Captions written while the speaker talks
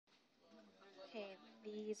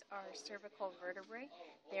These are cervical vertebrae.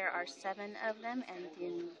 There are 7 of them, and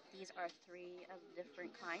then these are 3 of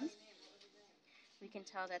different kinds. We can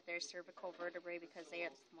tell that they're cervical vertebrae because they are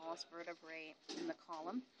the smallest vertebrae in the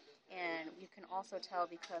column. And you can also tell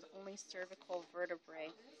because only cervical vertebrae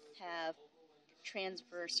have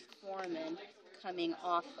transverse foramen coming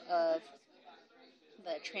off of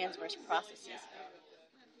the transverse processes.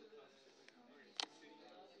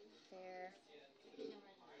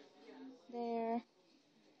 There,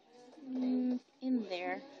 in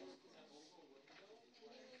there.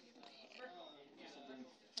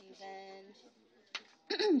 And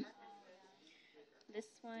then this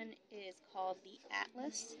one is called the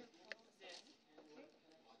atlas.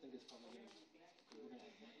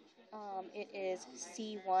 It is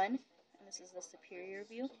C1, and this is the superior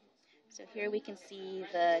view. So here we can see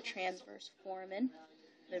the transverse foramen,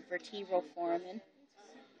 the vertebral foramen,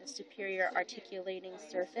 the superior articulating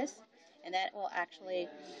surface, and that will actually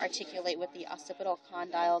articulate with the occipital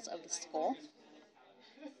condyles of the skull.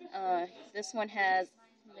 This one has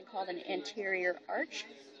something called an anterior arch,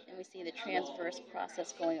 and we see the transverse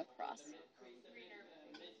process going across.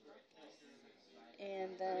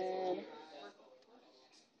 And then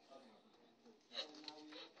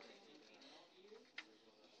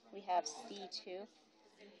we have C2.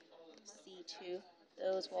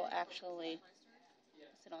 Those will actually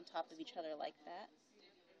sit on top of each other like that.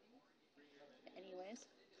 Anyways,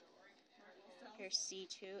 here's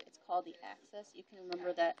C2. It's called the axis. You can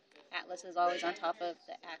remember that atlas is always on top of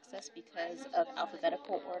the axis because of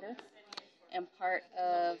alphabetical order. And part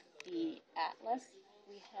of the atlas,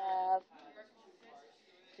 we have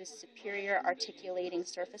the superior articulating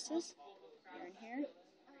surfaces here and here.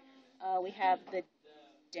 We have the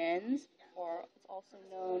dens, or it's also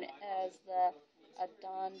known as the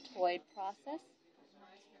odontoid process.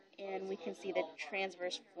 And we can see the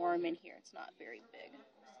transverse foramen here. It's not very big.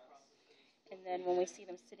 And then when we see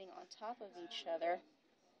them sitting on top of each other,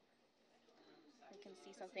 we can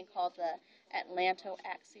see something called the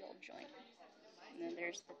atlantoaxial joint. And then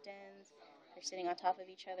there's the dens. They're sitting on top of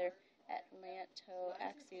each other,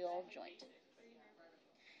 atlantoaxial joint.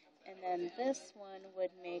 And then this one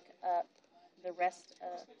would make up the rest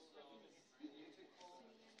of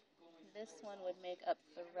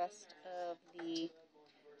the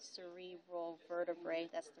cerebral vertebrae.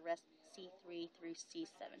 That's the rest, C3 through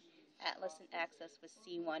C7. Atlas and axis with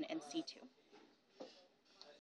C1 and C2.